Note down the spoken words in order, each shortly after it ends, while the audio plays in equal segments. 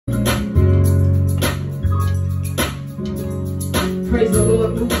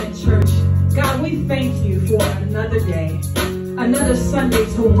thank you for another day, another Sunday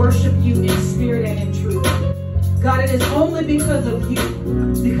to worship you in spirit and in truth. God, it is only because of you,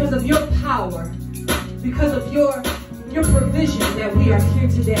 because of your power, because of your provision that we are here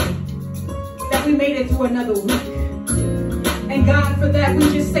today, that we made it through another week. And God, for that, we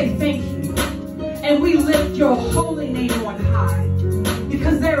just say thank you. And we lift your holy name on high,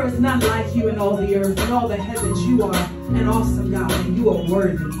 because there is none like you in all the earth and all the heavens. You are an awesome God, and you are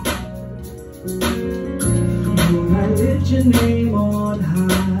worthy. Lord, I lift your name on high.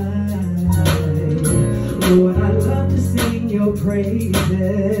 Lord, I love to sing your praises.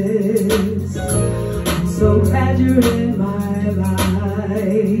 I'm so glad you're in my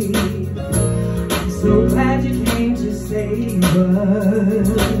life. I'm so glad you came to save us.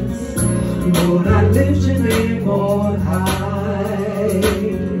 Lord, I lift your name on high.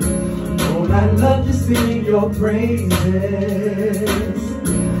 Lord, I love to sing your praises.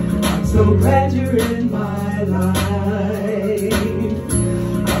 I'm so glad you're in my life.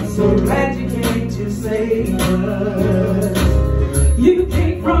 I'm so glad you came to save us. You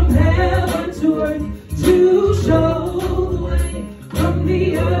came from heaven to earth to show the way, from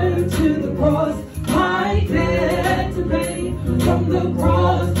the earth to the cross, my debt to pay, from the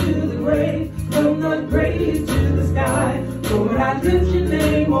cross to the grave, from the grave to the sky. Lord, I lift your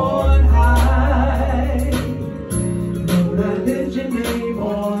name on high. Lord, I lift your name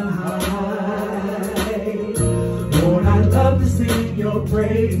on high. Lord, I love to sing your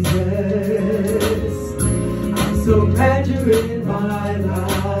praises. I'm so glad you're in my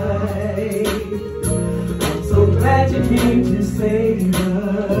life. I'm so glad you came to save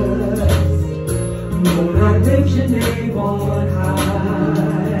us. Lord, I lift your name on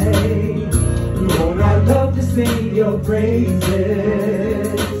high. Lord, I love to sing your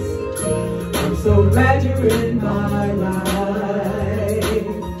praises. I'm so glad you're in my life.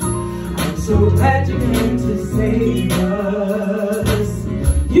 I'm so glad you came to save us.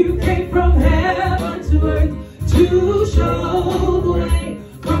 You came from heaven to earth to show the way,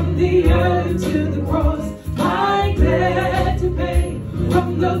 from the earth to the cross, my debt to pay,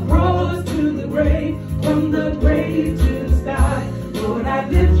 from the cross to the grave, from the grave to the sky. Lord, I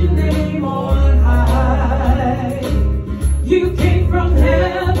lift your name on high. You came from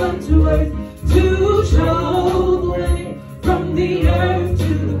heaven to earth to show the way, from the earth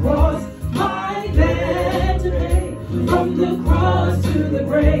to the cross, my debt to pay, from the cross to the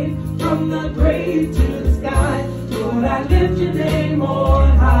grave, from the grave to the sky. Lord, I lift your name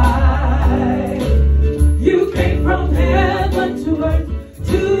on high. You came from heaven to earth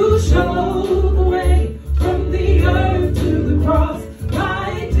to show the way, from the earth to the cross,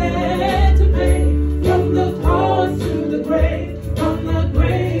 my debt to pay, from the cross to the grave, from the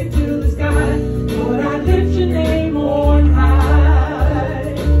grave to the sky. Lord, I lift your name on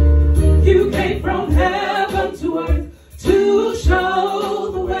high. You came from heaven to earth to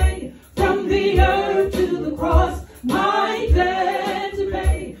show the way, from the earth to the cross, my debt to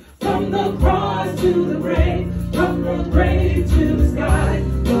pay, from the cross to the grave, from the grave to the sky.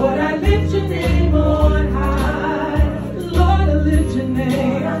 Lord, I lift your name on high. Lord, I lift your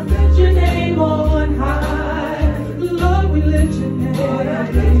name. I lift your name on high. Lord, we lift your name. Lord, I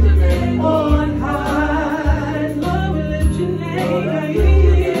lift your name on high. Lord, we lift your name.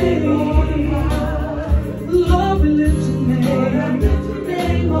 Lord, we lift your name. Lord, I lift your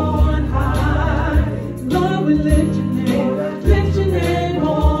name on high. Lord, we lift your name. Lift your name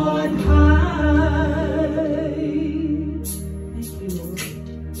on high. Thank you, Lord.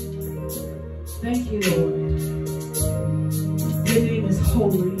 Thank you, Lord. Your name is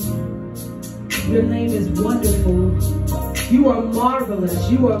holy. Your name is wonderful. You are marvelous.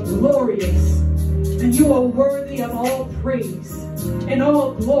 You are glorious. And you are worthy of all praise and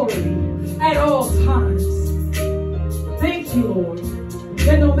all glory at all times. Thank you, Lord,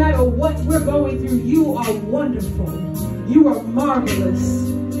 that no matter what we're going through, you are wonderful. You are marvelous.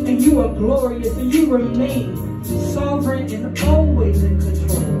 And you are glorious. And you remain sovereign and always in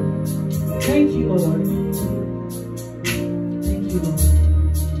control. Thank you, Lord. Thank you, Lord.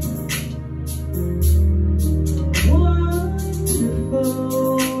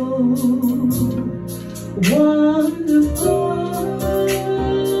 Wonderful, wonderful.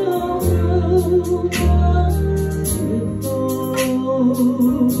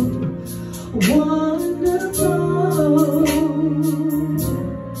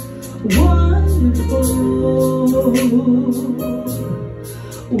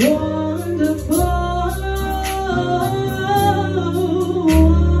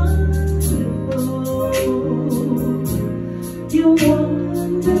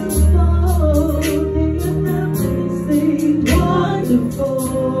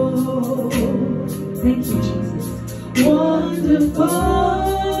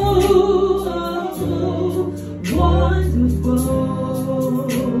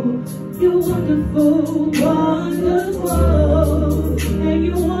 wonderful, wonderful, and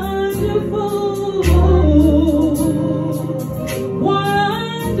you're wonderful,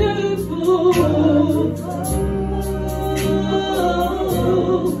 wonderful,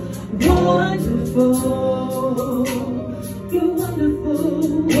 wonderful, you're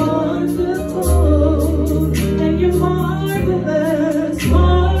wonderful, wonderful, and you're marvelous,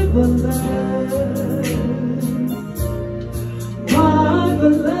 marvelous,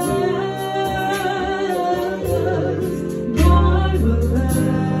 marvelous.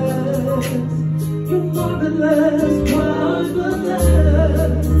 You're marvelous, marvelous,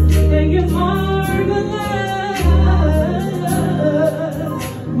 and you're marvelous,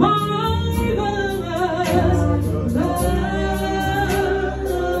 marvelous,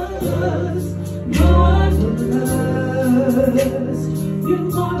 marvelous, you're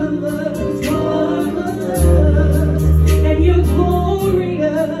marvelous, marvelous, and you're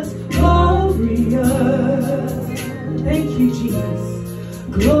glorious, glorious. Thank you, Jesus.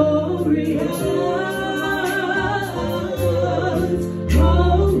 Glorious,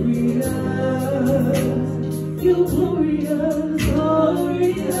 glorious, you're glorious,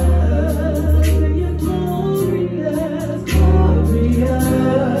 glorious, you're glorious, glorious,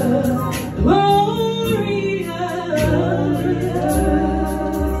 glorious.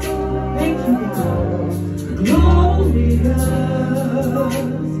 Thank you, God. Glorious,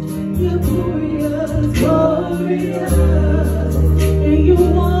 you're glorious, glorious. You're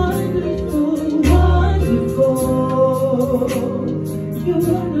wonderful, wonderful. You're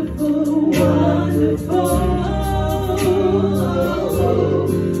wonderful, wonderful,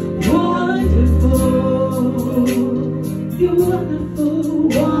 wonderful. You're wonderful,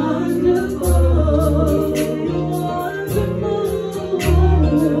 wonderful, wonderful.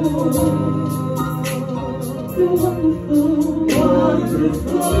 You're wonderful, wonderful,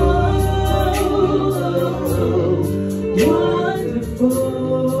 wonderful.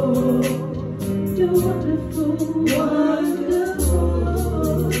 You're wonderful, wonderful.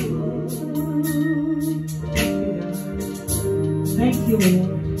 Thank you,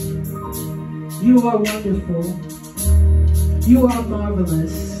 Lord. You are wonderful. You are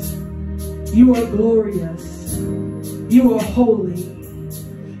marvelous. You are glorious. You are holy.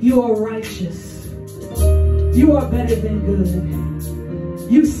 You are righteous. You are better than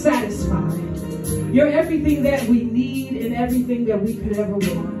good. You satisfy. You're everything that we need and everything that we could ever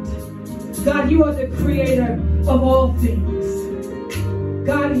want. God, you are the creator of all things.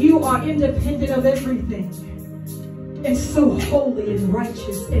 God, you are independent of everything and so holy and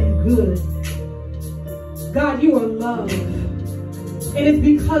righteous and good. God, you are love. And it's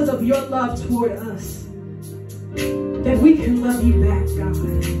because of your love toward us that we can love you back, God.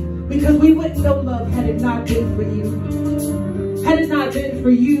 Because we wouldn't know love had it not been for you. Had it not been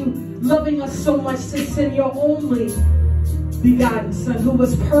for you loving us so much to send your only begotten Son, who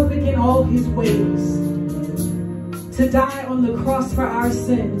was perfect in all his ways, to die on the cross for our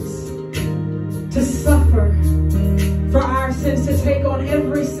sins, to suffer for our sins, to take on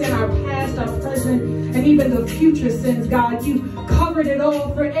every sin, our past, our present, and even the future sins. God, you covered it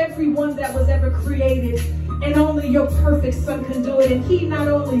all for everyone that was ever created, and only your perfect Son can do it. And he not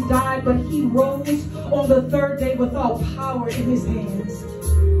only died, but he rose on the third day with all power in his hands.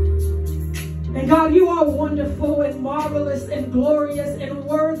 And God, you are wonderful and marvelous and glorious and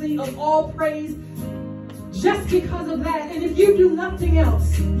worthy of all praise just because of that. And if you do nothing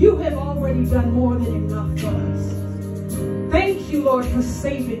else, you have already done more than enough for us. Thank you, Lord, for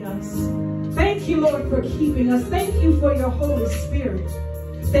saving us. Thank you, Lord, for keeping us. Thank you for your Holy Spirit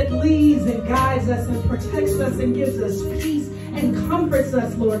that leads and guides us and protects us and gives us peace and comforts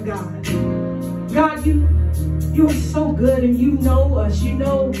us, Lord God. God, you are so good, and you know us. You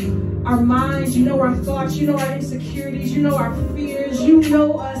know our minds. You know our thoughts. You know our insecurities. You know our fears. You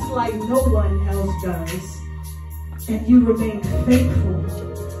know us like no one else does. And you remain faithful.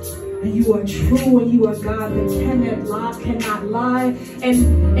 And you are true, and you are God that cannot lie,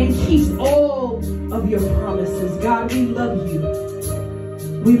 and keeps all of your promises. God, we love you.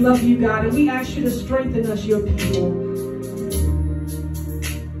 We love you, God, and we ask you to strengthen us, your people,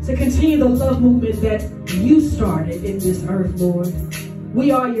 to continue the love movement that you started in this earth, Lord. We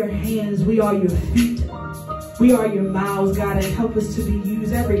are your hands. We are your feet. We are your mouths, God, and help us to be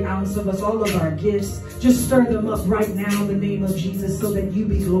used, every ounce of us, all of our gifts. Just stir them up right now in the name of Jesus so that you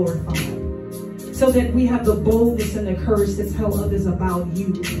be glorified, so that we have the boldness and the courage to tell others about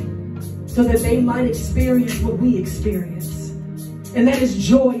you, so that they might experience what we experience. And that is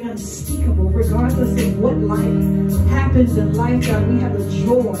joy unspeakable, regardless of what life happens in life, God. We have a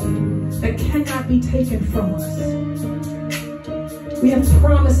joy that cannot be taken from us. We have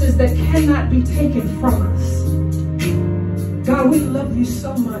promises that cannot be taken from us. God, we love you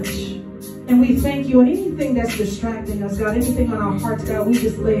so much. And we thank you. And anything that's distracting us, God, anything on our hearts, God, we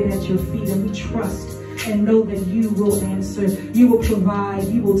just lay it at your feet and we trust and know that you will answer, you will provide,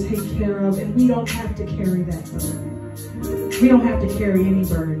 you will take care of, and we don't have to carry that burden. We don't have to carry any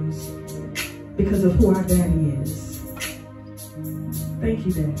burdens because of who our daddy is. Thank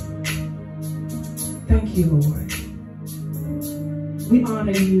you, Daddy. Thank you, Lord. We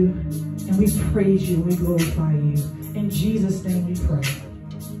honor you and we praise you and we glorify you. In Jesus' name we pray.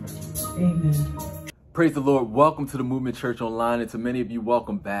 Amen. Praise the Lord. Welcome to the Movement Church Online, and to many of you,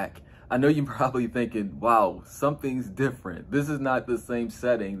 welcome back. I know you're probably thinking, wow, something's different. This is not the same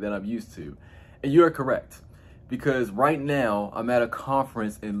setting that I'm used to. And you are correct, because right now I'm at a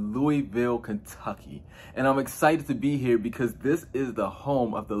conference in Louisville, Kentucky. And I'm excited to be here because this is the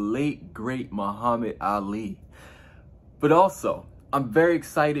home of the late, great Muhammad Ali. But also, I'm very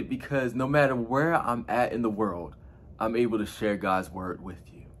excited because no matter where I'm at in the world, I'm able to share God's word with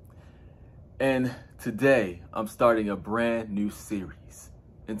you. And today, I'm starting a brand new series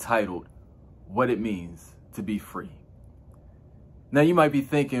entitled, What It Means to Be Free. Now, you might be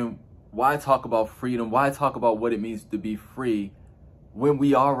thinking, why talk about freedom? Why talk about what it means to be free when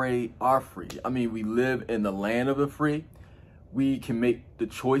we already are free? I mean, we live in the land of the free. We can make the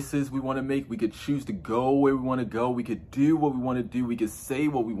choices we want to make. We could choose to go where we want to go. We could do what we want to do. We could say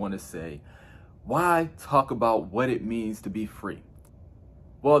what we want to say. Why talk about what it means to be free?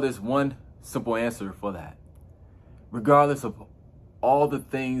 Well, there's one simple answer for that. Regardless of all the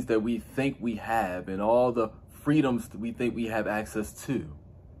things that we think we have and all the freedoms that we think we have access to,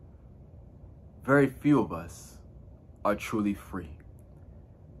 very few of us are truly free.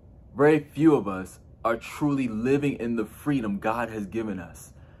 Very few of us are truly living in the freedom God has given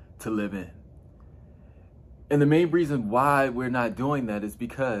us to live in. And the main reason why we're not doing that is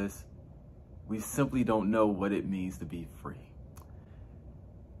because we simply don't know what it means to be free.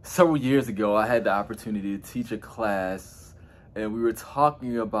 Several years ago, I had the opportunity to teach a class, and we were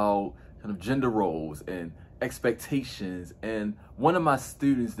talking about kind of gender roles and expectations. And one of my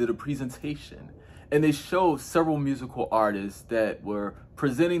students did a presentation, and they showed several musical artists that were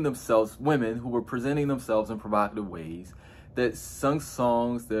presenting themselves, women who were presenting themselves in provocative ways, that sung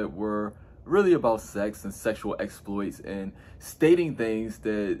songs that were really about sex and sexual exploits and stating things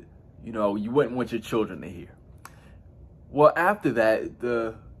that, you know, you wouldn't want your children to hear. Well, after that,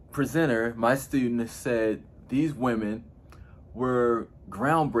 the presenter, my student, said these women were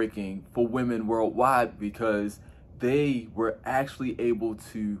groundbreaking for women worldwide because they were actually able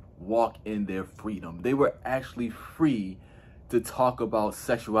to walk in their freedom. They were actually free to talk about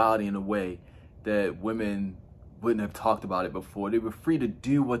sexuality in a way that women wouldn't have talked about it before. They were free to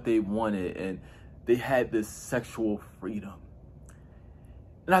do what they wanted, and they had this sexual freedom.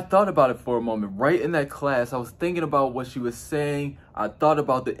 And I thought about it for a moment. Right in that class, I was thinking about what she was saying. I thought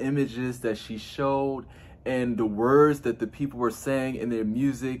about the images that she showed and the words that the people were saying in their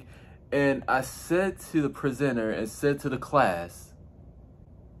music. And I said to the presenter and said to the class,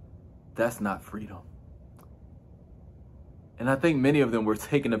 that's not freedom. And I think many of them were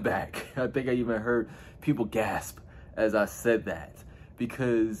taken aback. I think I even heard people gasp as I said that,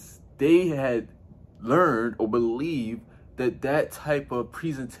 because they had learned or believed that that type of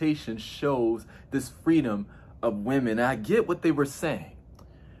presentation shows this freedom of women. And I get what they were saying.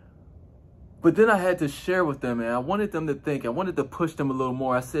 But then I had to share with them, and I wanted them to think, I wanted to push them a little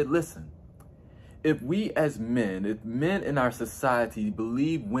more. I said, listen, if we as men, if men in our society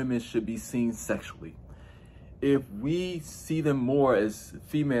believe women should be seen sexually, if we see them more as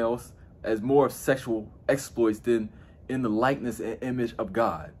females, as more of sexual exploits than in the likeness and image of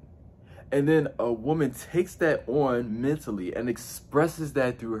God, and then a woman takes that on mentally and expresses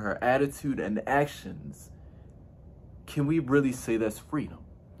that through her attitude and actions, can we really say that's freedom?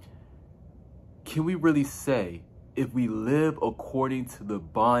 Can we really say, if we live according to the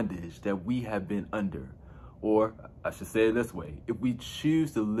bondage that we have been under, or I should say it this way, if we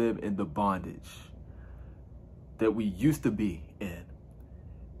choose to live in the bondage that we used to be in,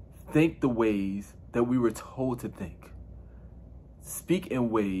 think the ways that we were told to think, speak in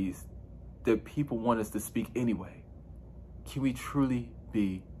ways that people want us to speak anyway, can we truly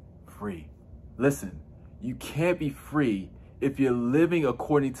be free? Listen, you can't be free if you're living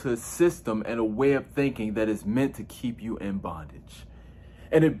according to a system and a way of thinking that is meant to keep you in bondage.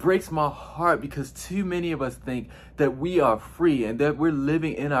 And it breaks my heart because too many of us think that we are free and that we're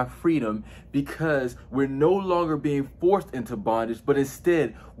living in our freedom because we're no longer being forced into bondage, but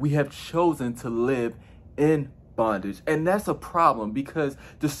instead we have chosen to live in bondage. And that's a problem because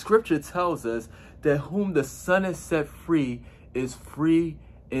the scripture tells us that whom the Son has set free is free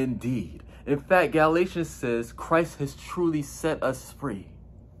indeed. In fact, Galatians says Christ has truly set us free.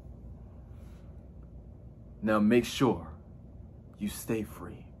 Now make sure you stay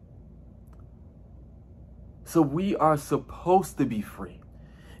free. So we are supposed to be free.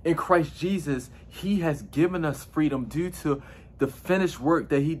 In Christ Jesus, he has given us freedom due to the finished work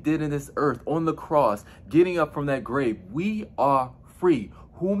that he did in this earth on the cross, getting up from that grave. We are free.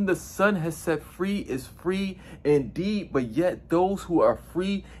 Whom the Son has set free is free indeed, but yet those who are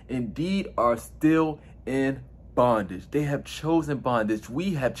free indeed are still in bondage. They have chosen bondage.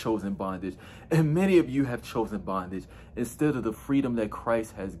 We have chosen bondage. And many of you have chosen bondage instead of the freedom that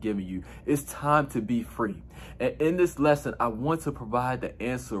Christ has given you. It's time to be free. And in this lesson, I want to provide the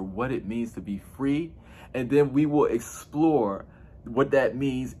answer what it means to be free. And then we will explore what that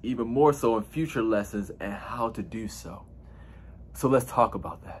means even more so in future lessons and how to do so. So let's talk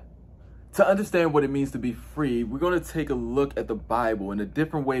about that. To understand what it means to be free, we're going to take a look at the Bible in a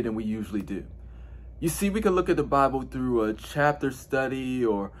different way than we usually do. You see, we can look at the Bible through a chapter study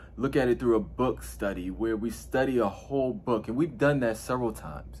or look at it through a book study where we study a whole book. And we've done that several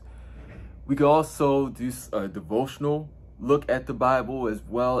times. We can also do a devotional look at the Bible as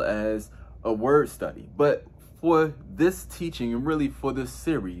well as a word study. But for this teaching and really for this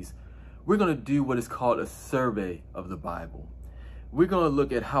series, we're going to do what is called a survey of the Bible. We're going to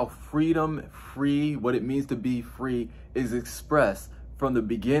look at how free, what it means to be free, is expressed from the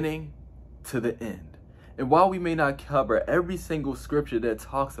beginning to the end. And while we may not cover every single scripture that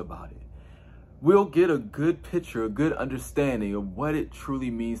talks about it, we'll get a good picture, a good understanding of what it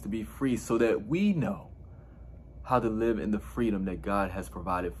truly means to be free so that we know how to live in the freedom that God has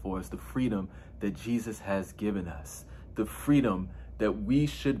provided for us, the freedom that Jesus has given us, the freedom that we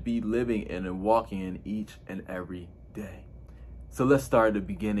should be living in and walking in each and every day. So let's start at the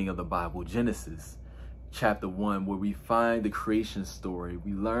beginning of the Bible, Genesis chapter 1, where we find the creation story.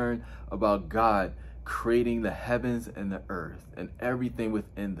 We learn about God creating the heavens and the earth and everything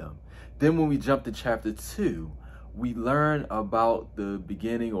within them. Then when we jump to chapter 2, we learn about the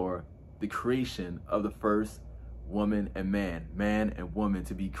beginning or the creation of the first woman and man and woman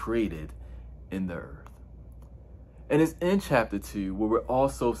to be created in the earth. And it's in chapter 2 where we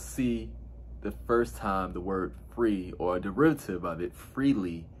also see the first time the word free, or a derivative of it,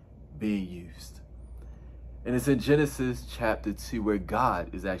 freely, being used. And it's in Genesis chapter 2 where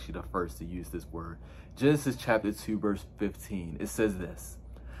God is actually the first to use this word. Genesis chapter 2 verse 15, it says this: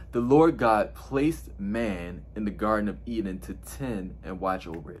 "The Lord God placed man in the Garden of Eden to tend and watch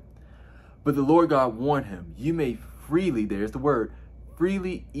over it. But the Lord God warned him, you may freely," there's the word,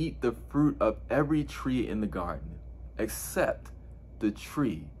 "freely eat the fruit of every tree in the garden, except the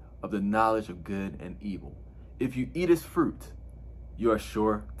tree of the knowledge of good and evil. If you eat its fruit, you are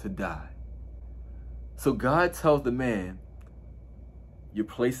sure to die." So God tells the man, you're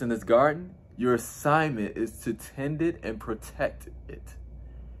placed in this garden, your assignment is to tend it and protect it.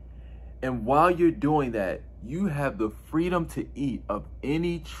 And while you're doing that, you have the freedom to eat of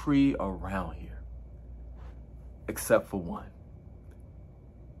any tree around here, except for one,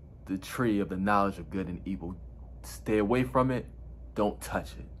 the tree of the knowledge of good and evil. Stay away from it, don't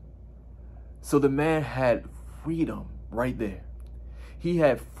touch it. So the man had freedom right there. He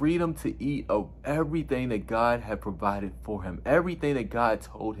had freedom to eat of everything that God had provided for him, everything that God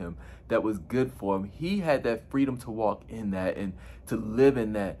told him that was good for him. He had that freedom to walk in that and to live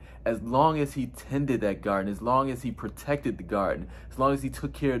in that, as long as he tended that garden, as long as he protected the garden, as long as he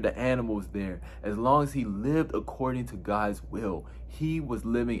took care of the animals there, as long as he lived according to God's will. He was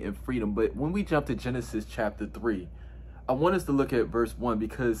living in freedom. But when we jump to Genesis chapter 3, I want us to look at verse 1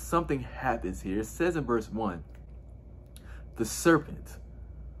 because something happens here. It says in verse 1, "The serpent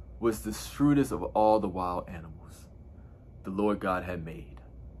was the shrewdest of all the wild animals the Lord God had made.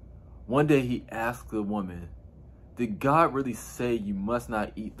 One day he asked the woman, 'Did God really say you must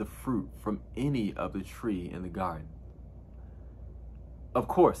not eat the fruit from any of the tree in the garden?' 'Of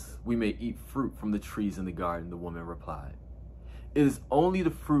course, we may eat fruit from the trees in the garden,' the woman replied. 'It is only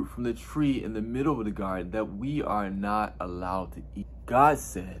the fruit from the tree in the middle of the garden that we are not allowed to eat. God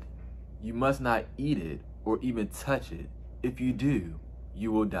said, you must not eat it or even touch it. If you do,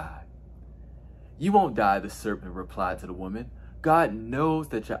 you will die.' 'You won't die,' the serpent replied to the woman. 'God knows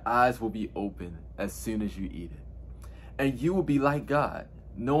that your eyes will be open as soon as you eat it, and you will be like God,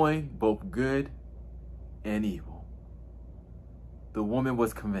 knowing both good and evil.' The woman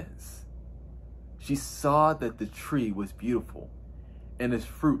was convinced. She saw that the tree was beautiful and its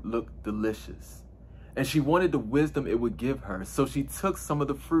fruit looked delicious, and she wanted the wisdom it would give her. So she took some of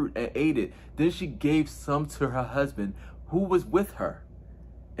the fruit and ate it. Then she gave some to her husband who was with her,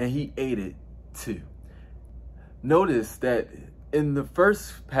 and he ate it too. Notice that in the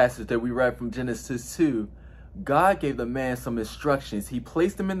first passage that we read from Genesis 2, God gave the man some instructions. He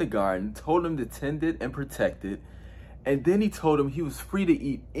placed him in the garden, told him to tend it and protect it, and then he told him he was free to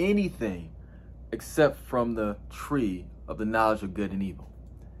eat anything except from the tree of the knowledge of good and evil.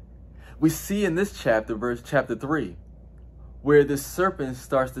 We see in this chapter, chapter 3, where the serpent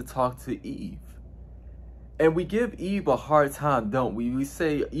starts to talk to Eve. And we give Eve a hard time, don't we? We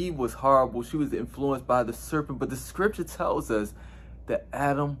say Eve was horrible. She was influenced by the serpent. But the scripture tells us that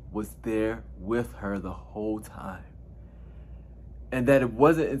Adam was there with her the whole time. And that it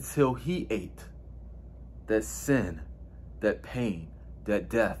wasn't until he ate that sin, that pain, that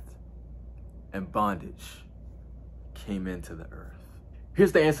death, and bondage came into the earth.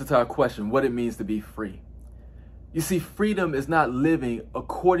 Here's the answer to our question, what it means to be free. You see, freedom is not living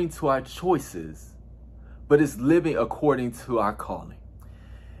according to our choices, but it's living according to our calling.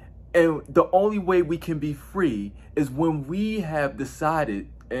 And the only way we can be free is when we have decided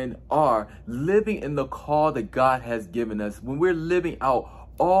and are living in the call that God has given us. When we're living out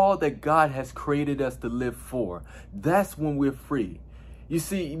all that God has created us to live for, that's when we're free. You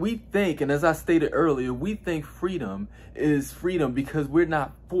see, we think, and as I stated earlier, we think freedom is freedom because we're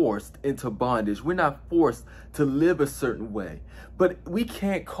not forced into bondage. We're not forced to live a certain way. But we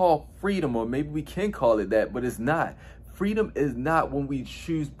can't call freedom, or maybe we can call it that, but it's not. Freedom is not when we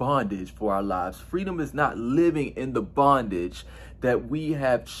choose bondage for our lives. Freedom is not living in the bondage that we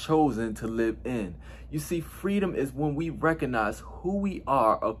have chosen to live in. You see, freedom is when we recognize who we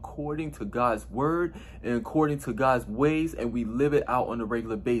are according to God's word and according to God's ways, and we live it out on a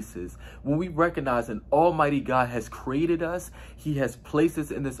regular basis. When we recognize an almighty God has created us, he has placed us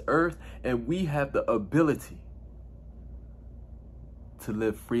in this earth, and we have the ability to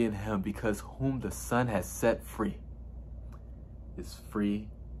live free in him, because whom the Son has set free is free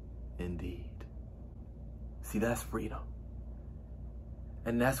indeed. See, that's freedom.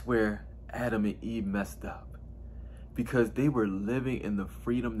 And that's where Adam and Eve messed up, because they were living in the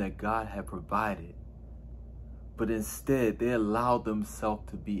freedom that God had provided, but instead they allowed themselves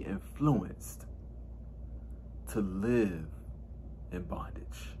to be influenced to live in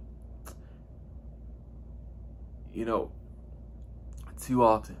bondage. You know, too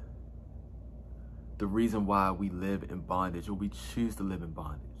often, the reason why we live in bondage, or we choose to live in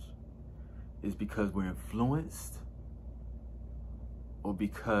bondage, is because we're influenced or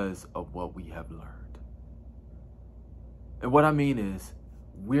because of what we have learned. And what I mean is,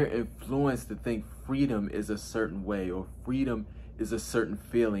 we're influenced to think freedom is a certain way, or freedom is a certain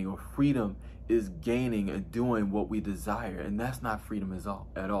feeling, or freedom is gaining and doing what we desire. And that's not freedom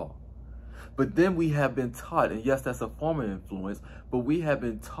at all. But then we have been taught, and yes, that's a form of influence, but we have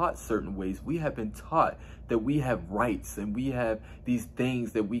been taught certain ways. We have been taught that we have rights and we have these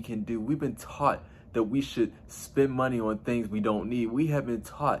things that we can do. We've been taught that we should spend money on things we don't need. We have been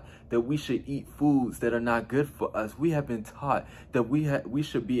taught that we should eat foods that are not good for us. We have been taught that we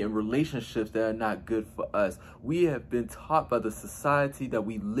should be in relationships that are not good for us. We have been taught by the society that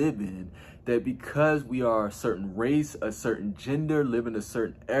we live in that because we are a certain race, a certain gender, live in a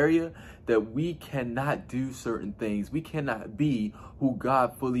certain area, that we cannot do certain things. We cannot be who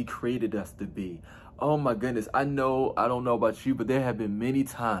God fully created us to be. Oh my goodness, I don't know about you, but there have been many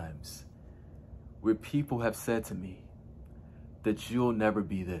times where people have said to me that you'll never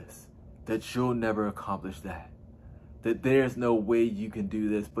be this, that you'll never accomplish that there's no way you can do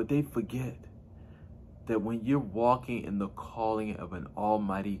this. But they forget that when you're walking in the calling of an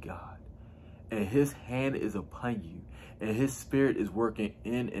almighty God, and his hand is upon you, and his spirit is working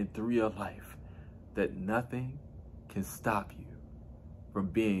in and through your life, that nothing can stop you from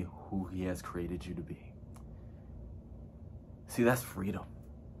being who he has created you to be. See, that's freedom.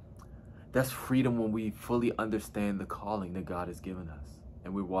 That's freedom when we fully understand the calling that God has given us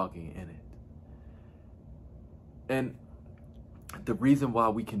and we're walking in it. And the reason why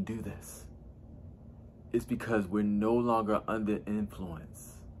we can do this is because we're no longer under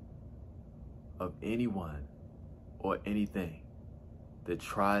influence of anyone or anything that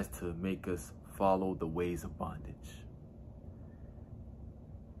tries to make us follow the ways of bondage.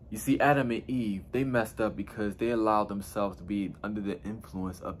 You see, Adam and Eve, they messed up because they allowed themselves to be under the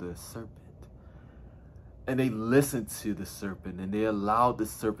influence of the serpent. And they listened to the serpent, and they allowed the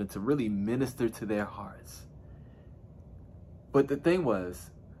serpent to really minister to their hearts. But the thing was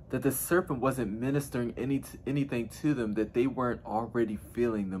that the serpent wasn't ministering anything to them that they weren't already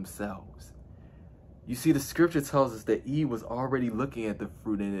feeling themselves. You see, the scripture tells us that Eve was already looking at the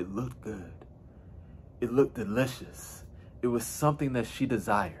fruit, and it looked good. It looked delicious. It was something that she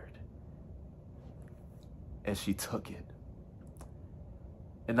desired. And she took it.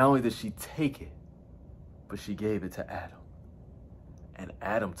 And not only did she take it, But she gave it to Adam. And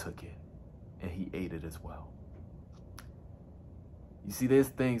Adam took it and he ate it as well. You see, there's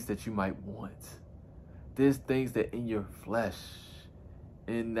things that you might want. There's things that in your flesh,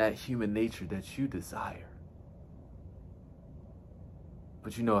 in that human nature that you desire.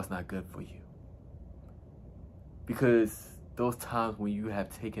 But you know it's not good for you. Because those times when you have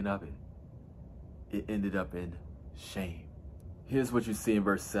taken of it, it ended up in shame. Here's what you see in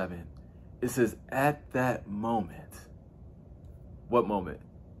verse 7. It says, at that moment. What moment?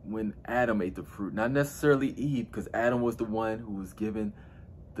 When Adam ate the fruit. Not necessarily Eve, because Adam was the one who was given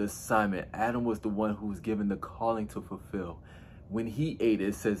the assignment. Adam was the one who was given the calling to fulfill. When he ate it,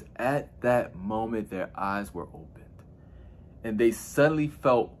 it says, at that moment their eyes were opened. And they suddenly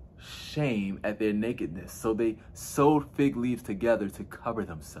felt shame at their nakedness. So they sewed fig leaves together to cover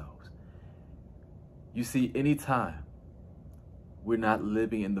themselves. You see, anytime we're not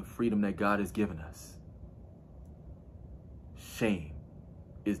living in the freedom that God has given us, shame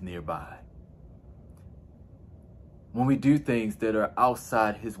is nearby. When we do things that are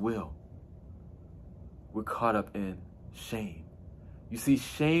outside his will, we're caught up in shame. You see,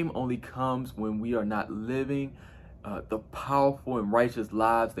 shame only comes when we are not living the powerful and righteous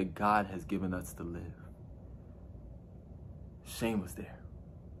lives that God has given us to live. Shame was there.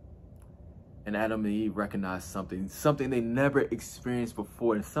 And Adam and Eve recognized something they never experienced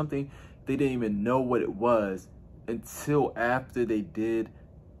before, and something they didn't even know what it was until after they did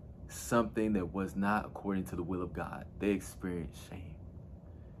something that was not according to the will of God. They experienced shame.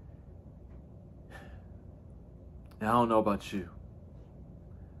 Now, I don't know about you,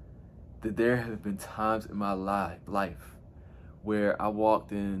 that there have been times in my life where I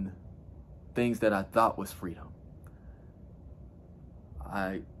walked in things that I thought was freedom.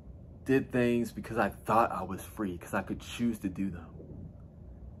 I did things because I thought I was free, because I could choose to do them.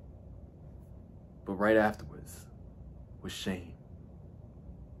 But right afterwards was shame.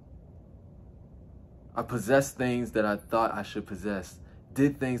 I possessed things that I thought I should possess,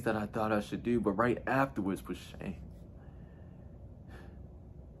 did things that I thought I should do, but right afterwards was shame.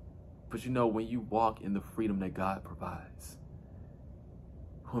 But you know, when you walk in the freedom that God provides,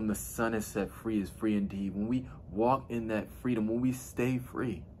 whom the Son has set free is free indeed. When we walk in that freedom, when we stay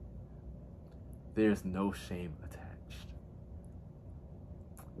free, there's no shame attached.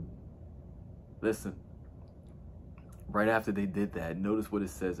 Listen, right after they did that, notice what it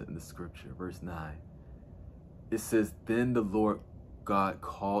says in the scripture, verse 9. It says, then the Lord God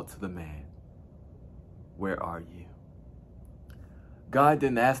called to the man, where are you? God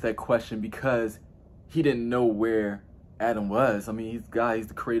didn't ask that question because he didn't know where Adam was. I mean, he's God, he's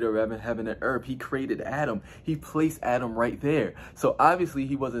the creator of heaven and earth. He created Adam. He placed Adam right there. So obviously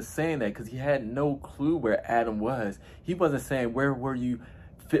he wasn't saying that because he had no clue where Adam was. He wasn't saying, where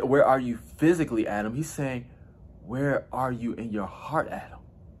are you physically, Adam? He's saying, where are you in your heart, Adam?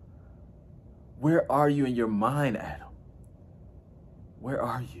 Where are you in your mind, Adam? Where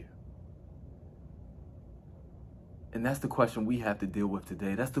are you? And that's the question we have to deal with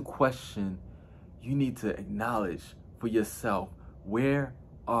today. That's the question you need to acknowledge for yourself. Where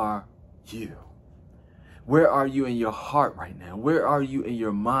are you? Where are you in your heart right now? Where are you in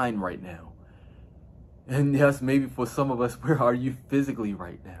your mind right now? And yes, maybe for some of us, where are you physically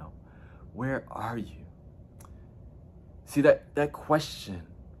right now? Where are you? See, that question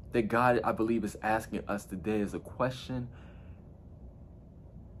that God, I believe, is asking us today is a question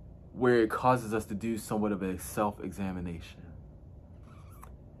where it causes us to do somewhat of a self-examination.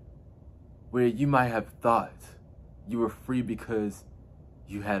 Where you might have thought you were free because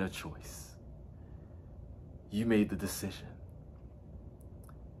you had a choice. You made the decision.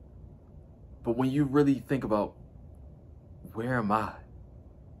 But when you really think about where am I,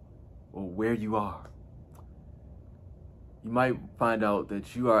 or where you are, you might find out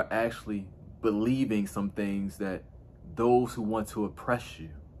that you are actually believing some things that those who want to oppress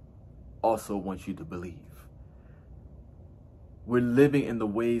you also want you to believe. We're living in the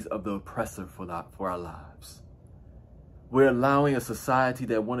ways of the oppressor for our lives. We're allowing a society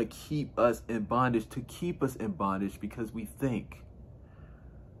that want to keep us in bondage to keep us in bondage because we think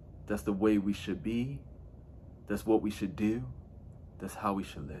that's the way we should be, that's what we should do, that's how we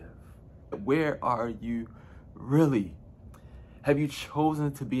should live. Where are you really? Have you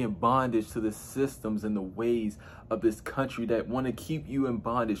chosen to be in bondage to the systems and the ways of this country that want to keep you in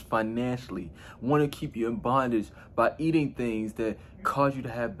bondage financially, want to keep you in bondage by eating things that cause you to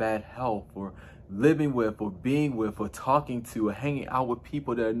have bad health, or living with, or being with, or talking to, or hanging out with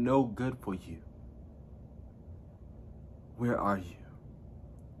people that are no good for you? Where are you?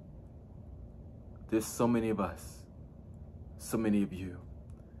 There's so many of us, so many of you,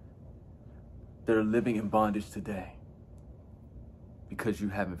 that are living in bondage today because you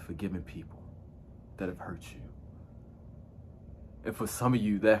haven't forgiven people that have hurt you. And for some of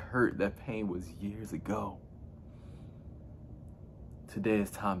you, that hurt, that pain was years ago. Today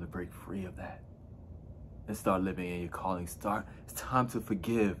is time to break free of that and start living in your calling. It's time to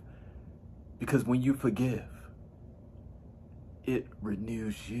forgive, because when you forgive, it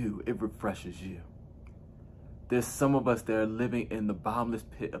renews you, it refreshes you. There's some of us that are living in the bottomless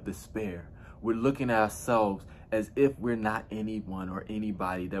pit of despair. We're looking at ourselves as if we're not anyone or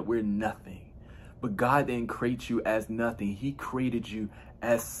anybody, that we're nothing. But God didn't create you as nothing. He created you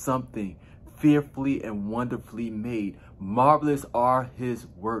as something fearfully and wonderfully made. Marvelous are his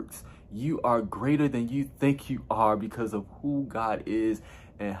works. You are greater than you think you are because of who God is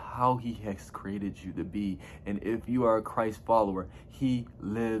and how he has created you to be. And if you are a Christ follower, he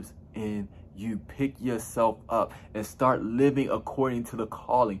lives in you. Pick yourself up and start living according to the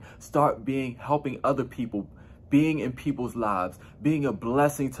calling. Start helping other people, being in people's lives, being a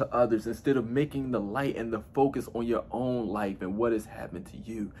blessing to others instead of making the light and the focus on your own life and what has happened to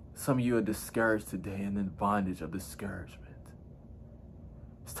you. Some of you are discouraged today and in bondage of discouragement.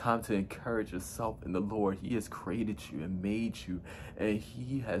 It's time to encourage yourself in the Lord. He has created you and made you, and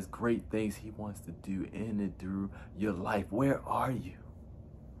he has great things he wants to do in and through your life. Where are you?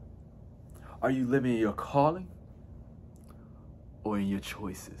 Are you living in your calling or in your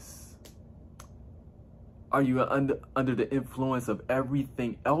choices? Are you under the influence of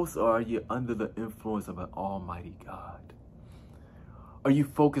everything else, or are you under the influence of an almighty God? Are you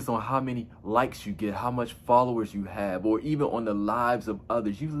focused on how many likes you get, how much followers you have, or even on the lives of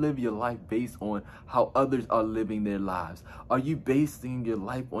others? You live your life based on how others are living their lives. Are you basing your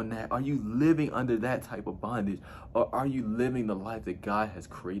life on that? Are you living under that type of bondage? Or are you living the life that God has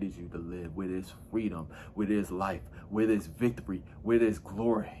created you to live, where there's freedom, where there's life, where there's victory, where there's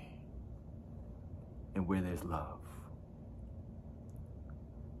glory, and where there's love?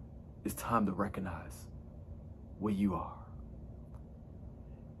 It's time to recognize where you are.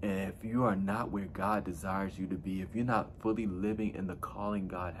 And if you are not where God desires you to be, if you're not fully living in the calling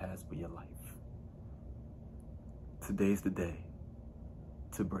God has for your life, today's the day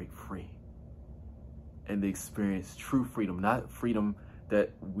to break free and to experience true freedom. Not freedom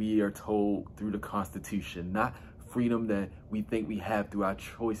that we are told through the Constitution, not freedom that we think we have through our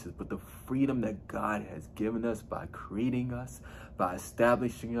choices, but the freedom that God has given us by creating us, by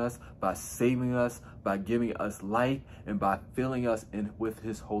establishing us, by saving us, by giving us life, and by filling us in with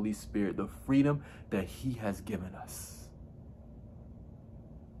his Holy Spirit. The freedom that he has given us.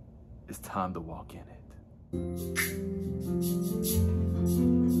 It's time to walk in it.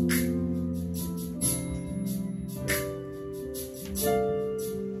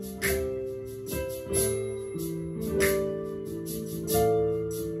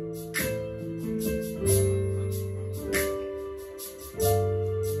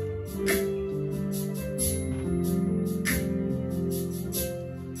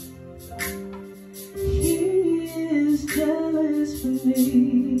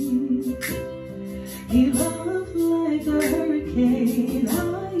 He loves like a hurricane.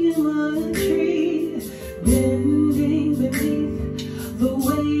 I am a tree.